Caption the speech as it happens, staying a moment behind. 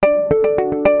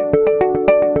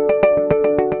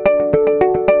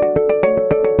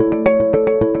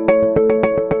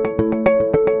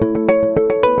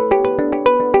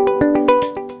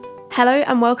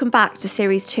and welcome back to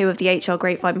Series 2 of the HR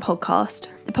Grapevine podcast,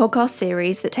 the podcast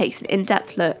series that takes an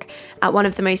in-depth look at one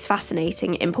of the most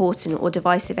fascinating, important or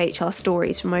divisive HR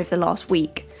stories from over the last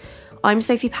week. I'm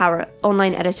Sophie Parrott,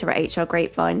 online editor at HR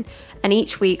Grapevine, and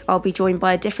each week I'll be joined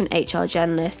by a different HR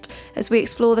journalist as we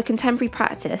explore the contemporary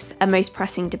practice and most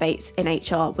pressing debates in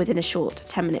HR within a short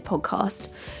 10-minute podcast.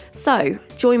 So,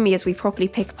 join me as we properly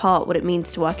pick apart what it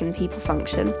means to work in the people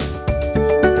function.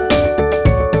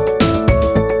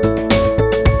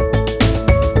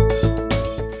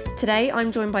 Today,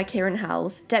 I'm joined by Kieran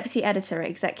Howells, Deputy Editor at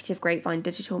Executive Grapevine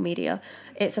Digital Media.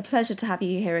 It's a pleasure to have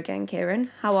you here again, Kieran.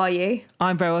 How are you?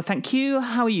 I'm very well, thank you.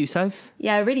 How are you, Soph?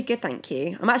 Yeah, really good, thank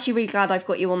you. I'm actually really glad I've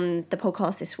got you on the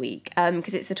podcast this week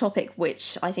because it's a topic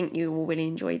which I think you will really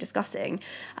enjoy discussing,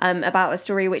 about a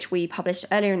story which we published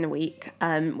earlier in the week,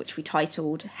 which we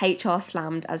titled HR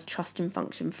Slammed as Trust and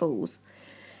Function Falls.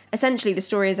 Essentially, the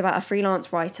story is about a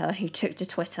freelance writer who took to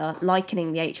Twitter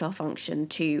likening the HR function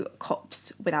to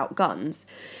cops without guns.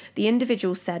 The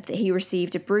individual said that he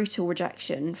received a brutal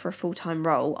rejection for a full-time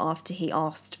role after he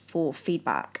asked for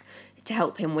feedback to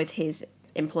help him with his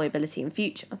employability in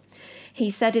future. He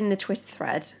said in the Twitter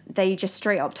thread, "They just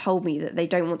straight up told me that they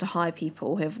don't want to hire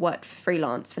people who have worked for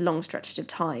freelance for long stretches of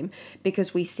time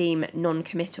because we seem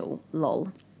non-committal,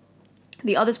 lol."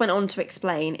 The others went on to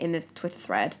explain in the Twitter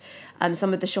thread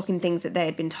some of the shocking things that they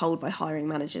had been told by hiring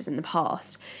managers in the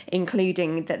past,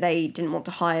 including that they didn't want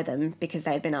to hire them because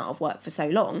they had been out of work for so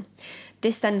long.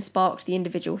 This then sparked the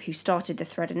individual who started the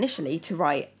thread initially to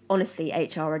write, "Honestly,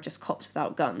 HR are just cops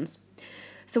without guns."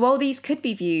 So while these could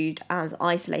be viewed as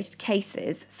isolated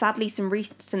cases, sadly some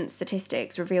recent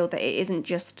statistics revealed that it isn't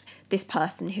just this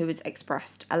person who has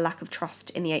expressed a lack of trust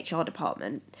in the HR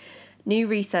department. New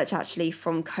research actually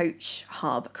from Coach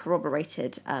Hub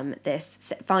corroborated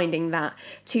this, finding that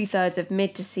 2/3 of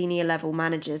mid to senior level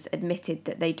managers admitted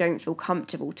that they don't feel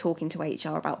comfortable talking to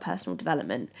HR about personal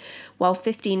development, while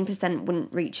 15%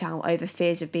 wouldn't reach out over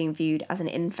fears of being viewed as an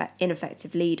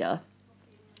ineffective leader.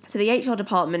 So the HR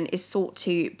department is sought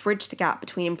to bridge the gap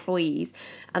between employees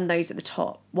and those at the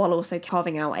top, while also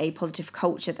carving out a positive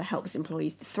culture that helps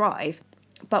employees to thrive.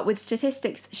 But with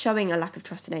statistics showing a lack of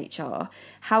trust in HR,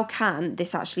 how can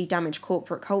this actually damage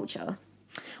corporate culture?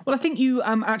 Well, I think you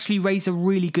actually raise a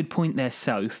really good point there,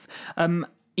 Soph.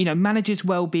 Managers'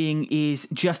 well-being is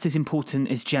just as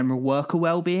important as general worker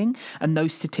well-being, and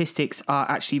those statistics are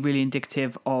actually really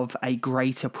indicative of a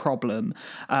greater problem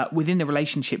within the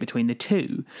relationship between the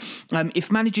two.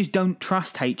 If managers don't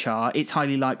trust HR, it's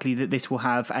highly likely that this will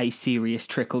have a serious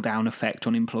trickle-down effect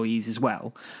on employees as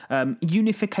well.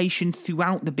 Unification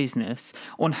throughout the business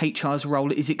on HR's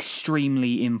role is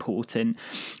extremely important.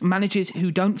 Managers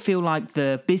who don't feel like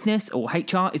the business or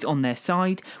HR is on their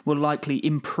side will likely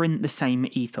imprint the same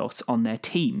ethos on their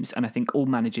teams, and I think all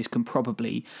managers can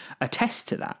probably attest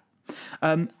to that.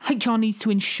 HR needs to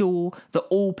ensure that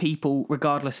all people,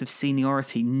 regardless of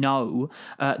seniority, know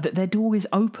that their door is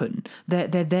open. They're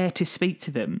there to speak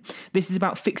to them. This is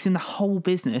about fixing the whole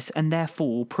business and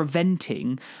therefore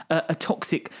preventing a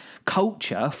toxic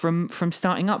culture from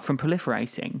starting up, from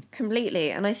proliferating.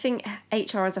 Completely. And I think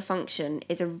HR as a function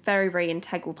is a very, very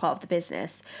integral part of the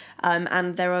business.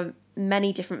 And there are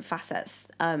many different facets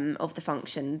of the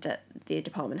function that the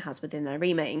department has within their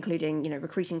remit, including,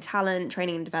 recruiting talent,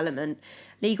 training and development,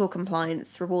 legal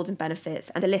compliance, rewards and benefits,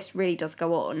 and the list really does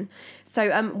go on. So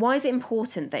why is it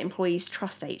important that employees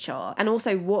trust HR? And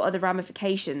also, what are the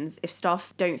ramifications if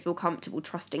staff don't feel comfortable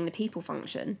trusting the people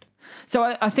function?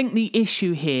 So I think the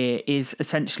issue here is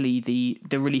essentially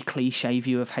the really cliche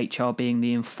view of HR being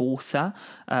the enforcer.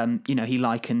 He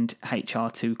likened HR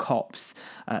to cops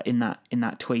in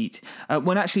that tweet,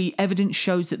 when actually evidence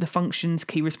shows that the function's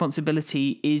key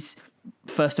responsibility is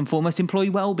first and foremost employee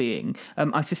well-being.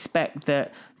 I suspect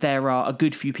that there are a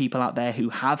good few people out there who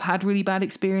have had really bad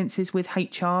experiences with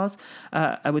HR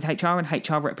and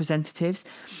HR representatives.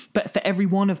 But for every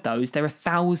one of those, there are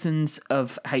thousands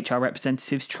of HR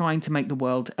representatives trying to make the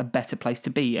world a better place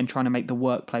to be and trying to make the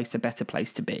workplace a better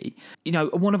place to be.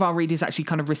 One of our readers actually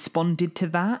kind of responded to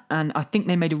that, and I think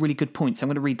they made a really good point, so I'm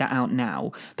going to read that out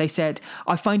now. They said,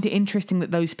 "I find it interesting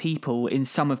that those people in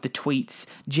some of the tweets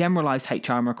generalise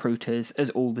HR and recruiters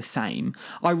as all the same.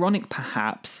 Ironic,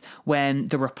 perhaps, when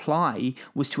the reply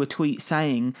was to a tweet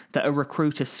saying that a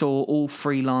recruiter saw all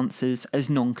freelancers as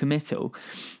non-committal.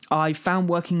 I found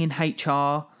working in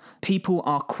HR, people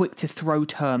are quick to throw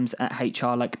terms at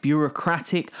HR like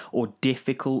bureaucratic or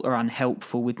difficult or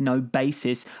unhelpful with no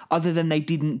basis other than they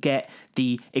didn't get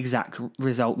the exact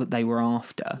result that they were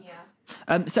after." Yeah.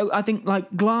 So I think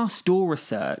like Glassdoor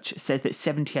research says that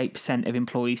 78% of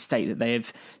employees state that they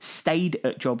have stayed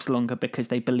at jobs longer because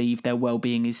they believe their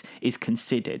well-being is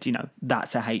considered.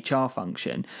 That's a HR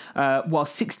function. While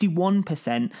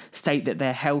 61% state that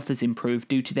their health has improved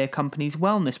due to their company's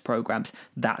wellness programs.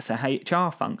 That's a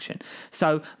HR function.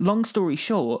 So long story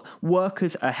short,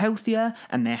 workers are healthier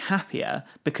and they're happier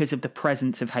because of the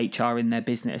presence of HR in their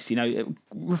business.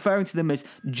 Referring to them as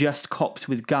just cops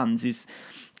with guns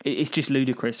it's just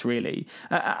ludicrous, really.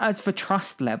 As for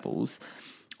trust levels,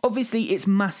 obviously it's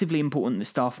massively important that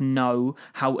staff know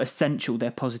how essential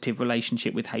their positive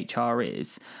relationship with HR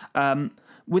is.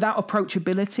 Without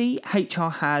approachability,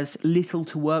 HR has little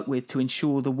to work with to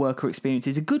ensure the worker experience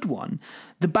is a good one.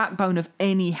 The backbone of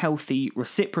any healthy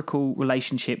reciprocal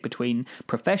relationship between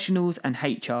professionals and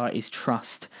HR is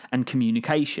trust and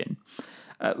communication.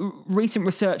 Recent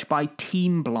research by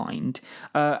Team Blind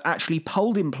actually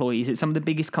polled employees at some of the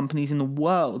biggest companies in the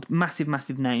world,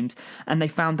 massive names, and they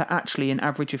found that actually an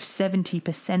average of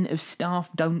 70% of staff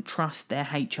don't trust their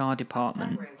HR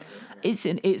department.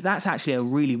 That's actually a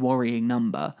really worrying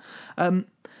number.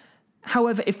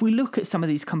 However, if we look at some of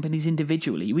these companies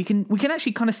individually, we can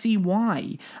actually kind of see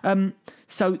why.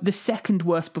 So the second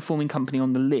worst performing company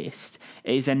on the list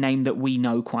is a name that we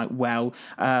know quite well,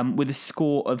 with a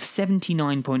score of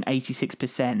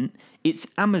 79.86%. It's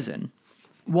Amazon.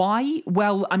 Why?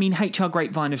 Well, I mean, HR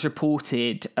Grapevine has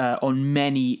reported on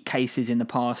many cases in the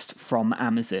past from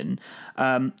Amazon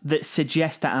that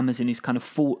suggest that Amazon is kind of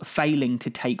failing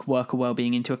to take worker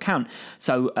wellbeing into account.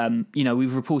 So,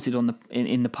 we've reported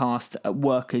in the past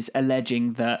workers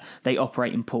alleging that they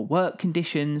operate in poor work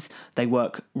conditions, they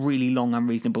work really long,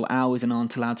 unreasonable hours and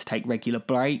aren't allowed to take regular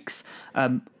breaks.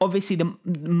 Obviously,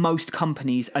 most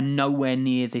companies are nowhere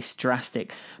near this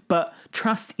drastic, but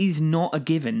trust is not a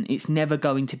given. It's never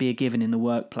going to be a given in the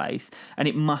workplace, and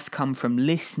it must come from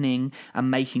listening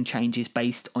and making changes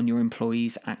based on your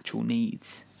employees' actual needs.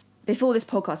 Before this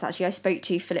podcast, actually, I spoke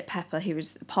to Philip Pepper, who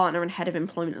was the partner and head of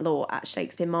employment law at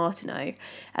Shakespeare Martineau,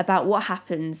 about what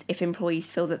happens if employees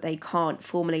feel that they can't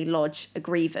formally lodge a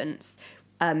grievance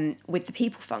with the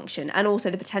people function, and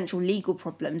also the potential legal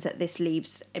problems that this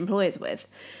leaves employers with.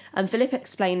 Philip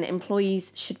explained that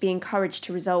employees should be encouraged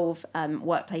to resolve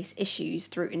workplace issues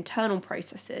through internal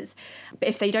processes, but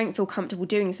if they don't feel comfortable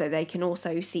doing so, they can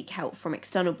also seek help from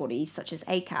external bodies such as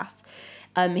ACAS.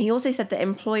 He also said that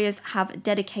employers have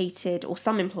dedicated, or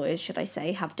some employers, should I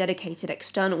say, have dedicated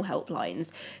external helplines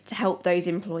to help those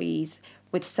employees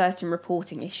with certain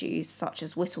reporting issues such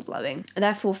as whistleblowing.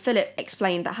 Therefore, Philip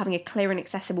explained that having a clear and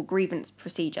accessible grievance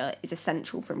procedure is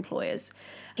essential for employers.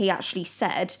 He actually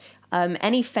said,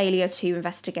 any failure to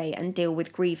investigate and deal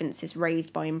with grievances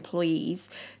raised by employees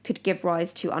could give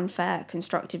rise to unfair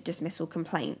constructive dismissal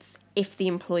complaints if the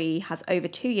employee has over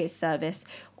 2 years' service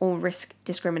or risk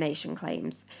discrimination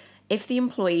claims. If the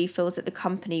employee feels that the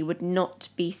company would not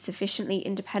be sufficiently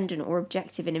independent or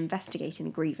objective in investigating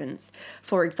the grievance,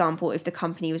 for example, if the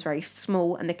company was very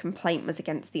small and the complaint was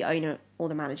against the owner or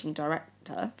the managing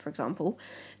director, for example,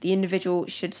 the individual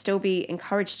should still be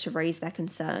encouraged to raise their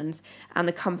concerns and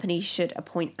the company should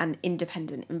appoint an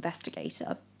independent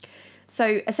investigator.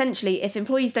 So essentially, if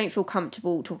employees don't feel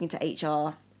comfortable talking to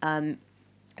HR, then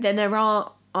there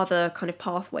are other kind of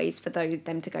pathways for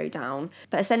them to go down.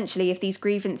 But essentially, if these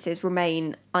grievances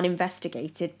remain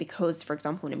uninvestigated because, for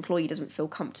example, an employee doesn't feel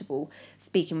comfortable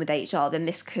speaking with HR, then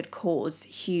this could cause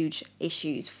huge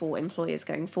issues for employers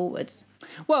going forwards.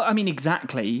 Well, I mean,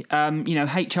 exactly.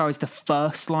 HR is the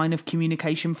first line of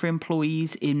communication for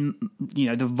employees in,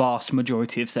 the vast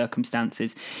majority of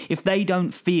circumstances. If they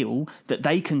don't feel that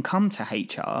they can come to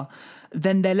HR,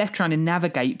 then they're left trying to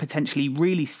navigate potentially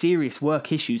really serious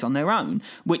work issues on their own,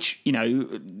 which,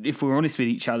 if we're honest with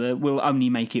each other, will only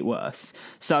make it worse.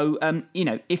 So,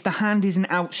 if the hand isn't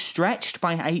outstretched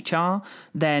by HR,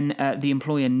 then the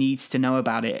employer needs to know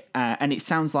about it. And it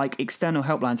sounds like external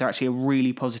helplines are actually a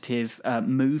really positive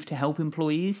move to help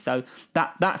employees. So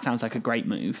that sounds like a great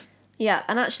move. Yeah,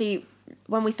 and actually,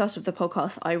 when we started the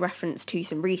podcast, I referenced to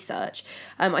some research.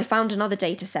 I found another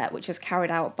data set which was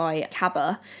carried out by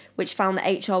CABA, which found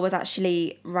that HR was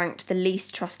actually ranked the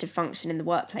least trusted function in the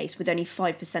workplace, with only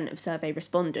 5% of survey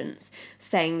respondents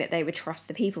saying that they would trust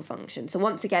the people function. So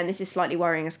once again, this is slightly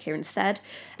worrying, as Kieran said.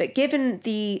 But given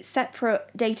the separate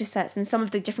data sets and some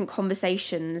of the different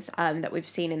conversations that we've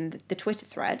seen in the Twitter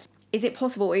thread, is it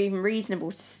possible or even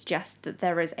reasonable to suggest that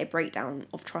there is a breakdown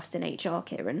of trust in HR,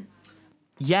 Kieran?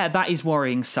 Yeah, that is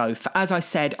worrying, Soph. As I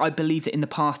said, I believe that in the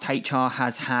past HR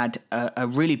has had a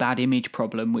really bad image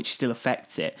problem which still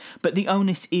affects it. But the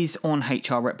onus is on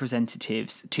HR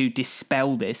representatives to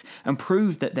dispel this and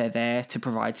prove that they're there to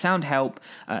provide sound help,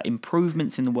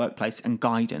 improvements in the workplace and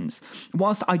guidance.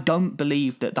 Whilst I don't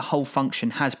believe that the whole function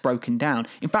has broken down,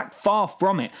 in fact, far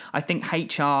from it, I think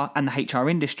HR and the HR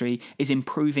industry is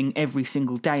improving every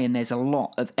single day, and there's a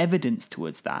lot of evidence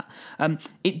towards that.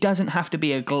 It doesn't have to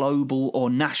be a global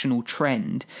or national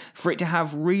trend for it to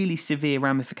have really severe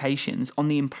ramifications on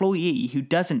the employee who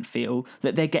doesn't feel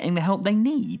that they're getting the help they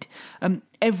need.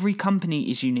 Every company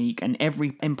is unique, and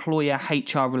every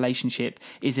employer-HR relationship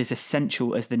is as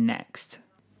essential as the next.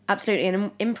 Absolutely.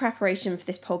 And in preparation for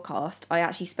this podcast, I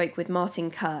actually spoke with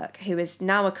Martin Kirk, who is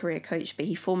now a career coach, but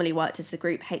he formerly worked as the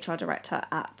group HR director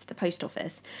at the post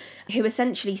office, who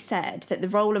essentially said that the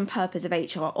role and purpose of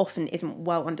HR often isn't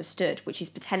well understood, which is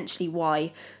potentially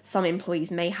why some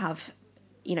employees may have,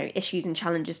 issues and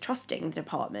challenges trusting the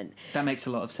department. That makes a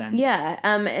lot of sense. Yeah,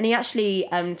 and he actually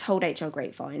told HR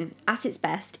Grapevine, at its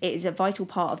best, it is a vital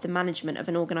part of the management of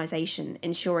an organisation,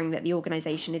 ensuring that the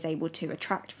organisation is able to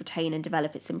attract, retain and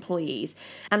develop its employees.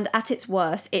 And at its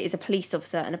worst, it is a police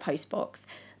officer and a postbox.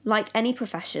 Like any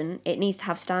profession, it needs to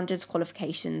have standards,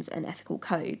 qualifications and ethical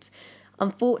codes.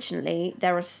 Unfortunately,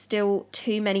 there are still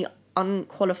too many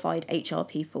unqualified HR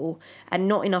people, and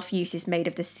not enough use is made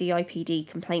of the CIPD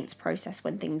complaints process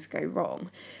when things go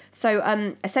wrong. So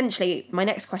essentially, my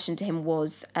next question to him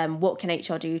was, what can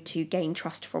HR do to gain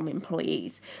trust from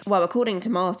employees? Well, according to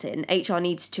Martin, HR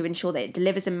needs to ensure that it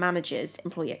delivers and manages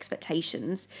employee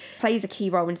expectations, plays a key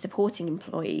role in supporting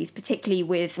employees, particularly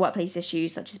with workplace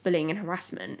issues such as bullying and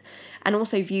harassment, and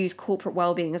also views corporate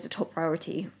wellbeing as a top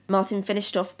priority. Martin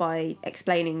finished off by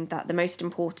explaining that the most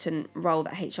important role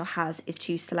that HR has is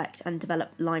to select and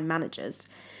develop line managers.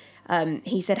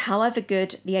 He said, however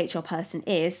good the HR person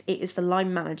is, it is the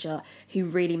line manager who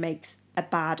really makes a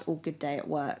bad or good day at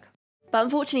work. But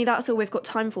unfortunately, that's all we've got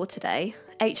time for today.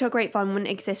 HR Grapevine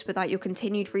wouldn't exist without your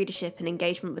continued readership and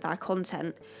engagement with our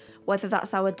content, whether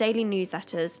that's our daily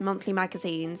newsletters, monthly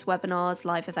magazines, webinars,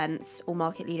 live events, or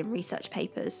market-leading research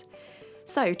papers.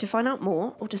 So, to find out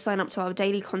more or to sign up to our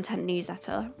daily content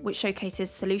newsletter, which showcases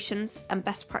solutions and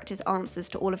best practice answers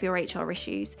to all of your HR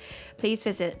issues, please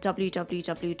visit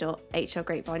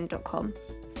www.hrgrapevine.com.